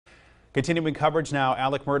Continuing coverage now,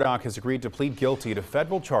 Murdaugh has agreed to plead guilty to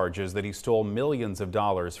federal charges that he stole millions of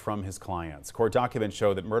dollars from his clients. Court documents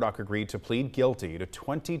show that Murdaugh agreed to plead guilty to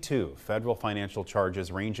 22 federal financial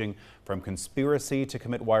charges ranging from conspiracy to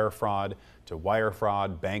commit wire fraud to wire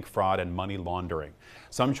fraud, bank fraud, and money laundering.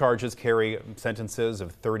 Some charges carry sentences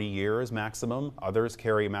of 30 years maximum. Others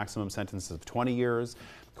carry maximum sentences of 20 years.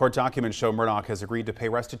 Court documents show Murdaugh has agreed to pay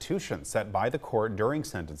restitution set by the court during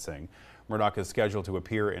sentencing. Murdaugh is scheduled to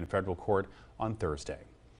appear in federal court on Thursday.